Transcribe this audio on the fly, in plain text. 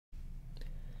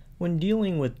When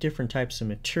dealing with different types of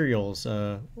materials,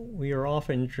 we are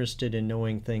often interested in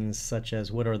knowing things such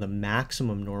as what are the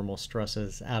maximum normal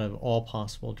stresses out of all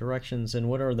possible directions and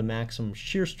what are the maximum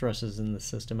shear stresses in the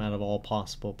system out of all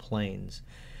possible planes.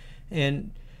 And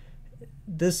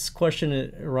this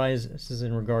question arises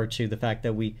in regard to the fact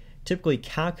that we typically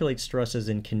calculate stresses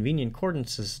in convenient coordinate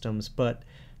systems, but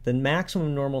the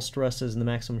maximum normal stresses and the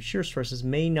maximum shear stresses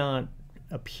may not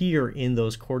appear in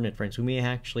those coordinate frames. We may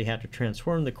actually have to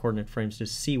transform the coordinate frames to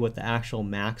see what the actual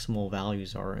maximal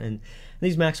values are. And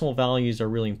these maximal values are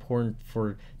really important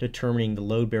for determining the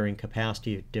load-bearing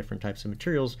capacity of different types of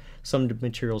materials. Some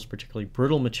materials, particularly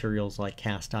brittle materials like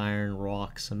cast iron,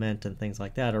 rock, cement, and things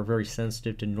like that, are very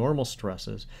sensitive to normal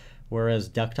stresses, whereas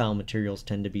ductile materials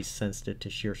tend to be sensitive to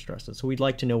shear stresses. So we'd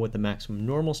like to know what the maximum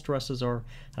normal stresses are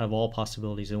out of all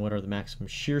possibilities and what are the maximum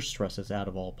shear stresses out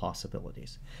of all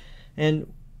possibilities.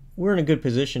 And we're in a good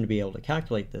position to be able to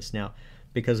calculate this now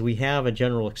because we have a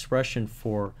general expression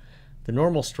for the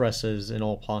normal stresses in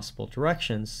all possible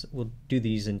directions. We'll do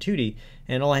these in 2D,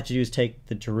 and all I have to do is take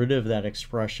the derivative of that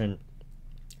expression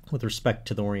with respect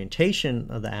to the orientation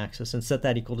of the axis and set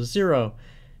that equal to 0,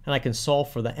 and I can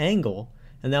solve for the angle,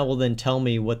 and that will then tell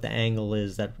me what the angle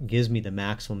is that gives me the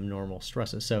maximum normal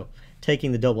stresses. So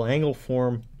taking the double angle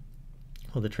form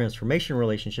of the transformation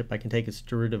relationship, I can take its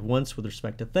derivative once with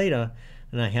respect to theta,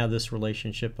 and I have this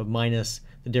relationship of minus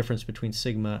the difference between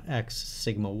sigma x,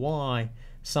 sigma y,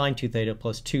 sine 2 theta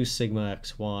plus 2 sigma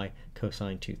xy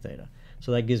cosine 2 theta.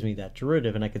 So that gives me that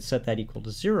derivative, and I can set that equal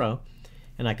to 0,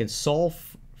 and I can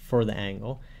solve for the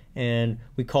angle, and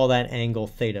we call that angle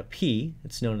theta p.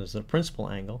 It's known as the principal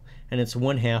angle, and it's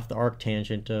 1/2 the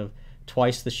arctangent of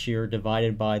twice the shear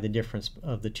divided by the difference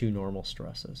of the two normal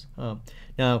stresses.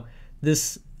 Now,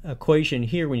 this equation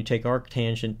here, when you take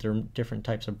arctangent, there are different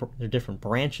types of, there are different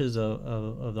branches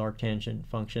of the arctangent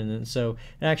function, and so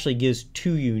it actually gives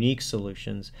two unique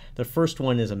solutions. The first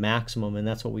one is a maximum, and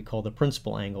that's what we call the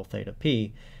principal angle theta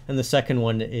p, and the second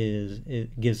one is,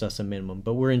 it gives us a minimum,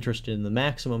 but we're interested in the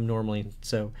maximum normally,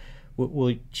 so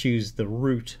we'll choose the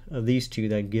root of these two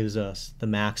that gives us the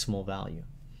maximal value.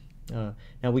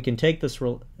 Now we can take this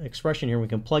expression here, we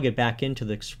can plug it back into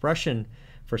the expression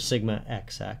for sigma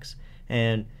xx,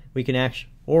 and we can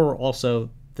actually, or also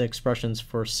the expressions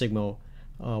for sigma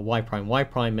y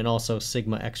prime, and also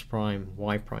sigma x prime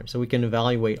y prime. So we can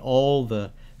evaluate all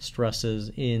the stresses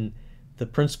in the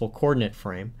principal coordinate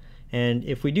frame, and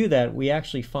if we do that, we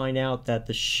actually find out that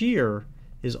the shear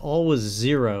is always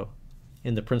 0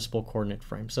 in the principal coordinate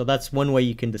frame. So that's one way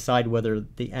you can decide whether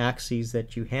the axes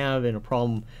that you have in a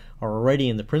problem are already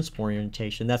in the principal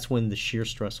orientation. That's when the shear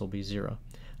stress will be 0.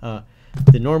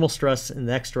 The normal stress in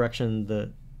the x direction,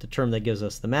 the term that gives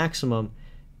us the maximum,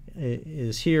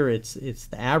 is here. It's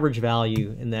the average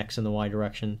value in the x and the y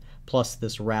direction plus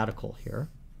this radical here.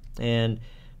 And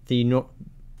the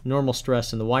normal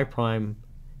stress in the y prime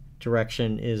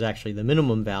direction is actually the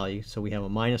minimum value. So we have a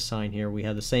minus sign here. We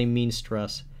have the same mean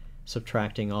stress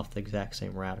subtracting off the exact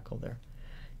same radical there.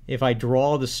 If I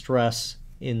draw the stress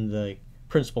in the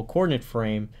principal coordinate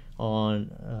frame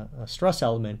on a stress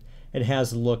element, it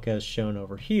has a look as shown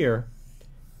over here.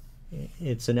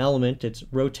 It's an element, it's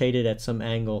rotated at some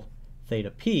angle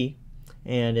theta p,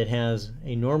 and it has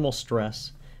a normal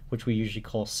stress, which we usually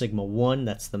call sigma 1,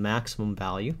 that's the maximum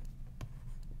value.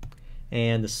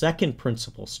 And the second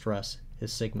principal stress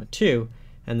is sigma 2,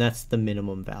 and that's the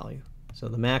minimum value. So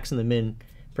the max and the min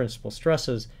principal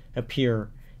stresses appear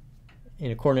in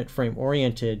a coordinate frame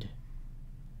oriented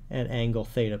at angle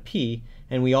theta p,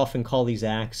 and we often call these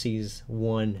axes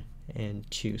 1 and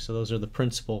 2. So those are the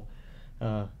principal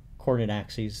coordinate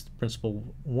axes, the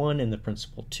principal 1 and the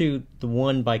principal 2. The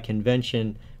 1 by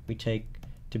convention we take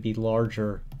to be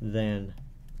larger than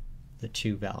the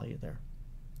 2 value there.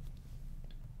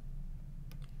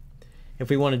 If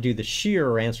we want to do the shear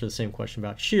or answer the same question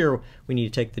about shear, we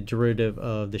need to take the derivative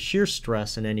of the shear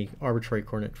stress in any arbitrary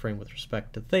coordinate frame with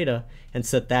respect to theta and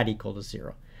set that equal to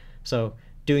 0. So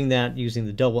doing that using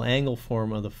the double angle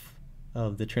form of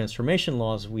the transformation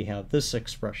laws, we have this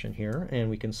expression here, and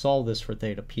we can solve this for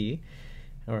theta p,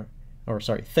 or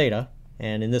sorry, theta,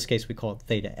 and in this case we call it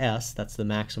theta s. That's the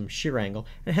maximum shear angle.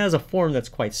 It has a form that's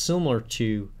quite similar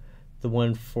to the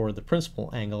one for the principal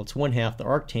angle. It's 1/2 the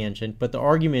arctangent, but the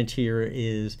argument here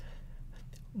is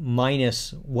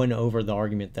minus 1 over the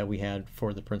argument that we had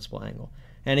for the principal angle.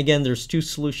 And again, there's two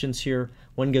solutions here.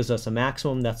 One gives us a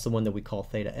maximum, that's the one that we call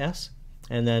theta s,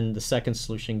 and then the second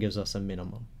solution gives us a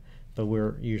minimum. But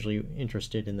we're usually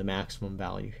interested in the maximum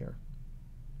value here.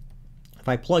 If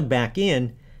I plug back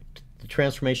in the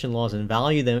transformation laws and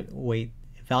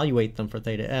evaluate them for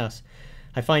theta s,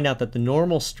 I find out that the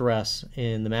normal stress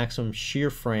in the maximum shear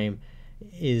frame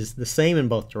is the same in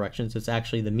both directions. It's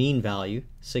actually the mean value,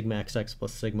 sigma xx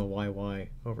plus sigma yy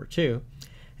over 2.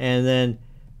 And then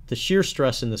the shear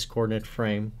stress in this coordinate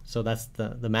frame, so that's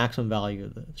the maximum value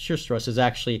of the shear stress, is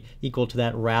actually equal to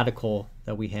that radical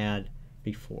that we had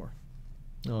before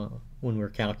when we were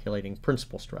calculating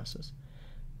principal stresses.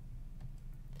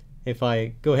 If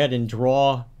I go ahead and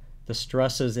draw the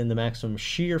stresses in the maximum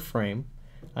shear frame,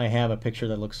 I have a picture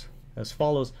that looks as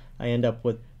follows. I end up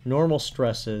with normal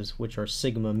stresses, which are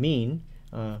sigma mean,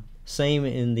 same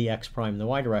in the x prime and the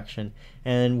y direction,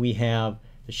 and we have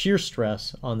the shear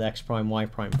stress on the x prime, y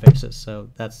prime faces. So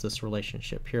that's this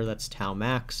relationship here. That's tau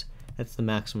max. That's the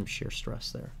maximum shear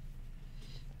stress there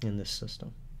in this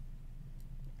system.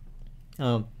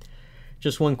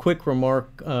 Just one quick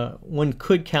remark. One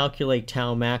could calculate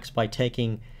tau max by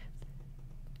taking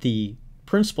the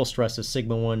principal stresses,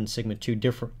 sigma 1 and sigma 2,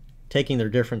 taking their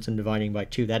difference and dividing by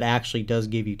 2. That actually does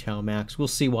give you tau max. We'll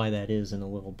see why that is in a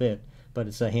little bit, but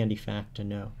it's a handy fact to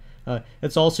know.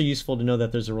 It's also useful to know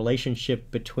that there's a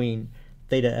relationship between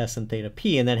theta s and theta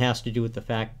p, and that has to do with the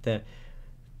fact that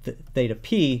theta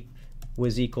p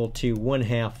was equal to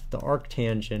 1/2 the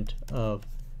arctangent of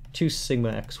 2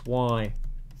 sigma xy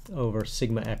over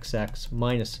sigma xx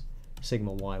minus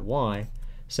sigma yy.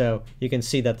 So you can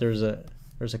see that there's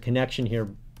a connection here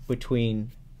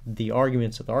between the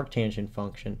arguments of the arctangent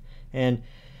function, and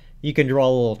you can draw a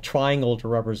little triangle to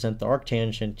represent the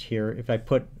arctangent here. If I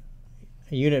put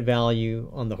a unit value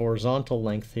on the horizontal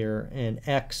length here, and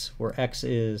x, where x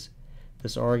is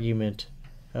this argument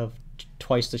of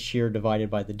twice the shear divided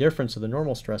by the difference of the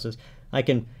normal stresses, I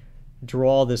can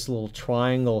draw this little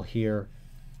triangle here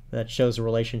that shows a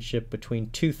relationship between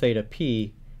 2 theta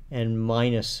p and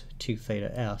minus 2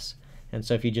 theta s. And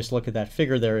so if you just look at that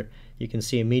figure there, you can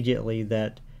see immediately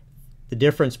that the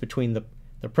difference between the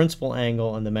principal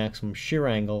angle and the maximum shear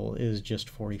angle is just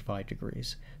 45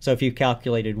 degrees. So if you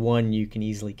calculated one, you can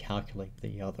easily calculate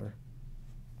the other.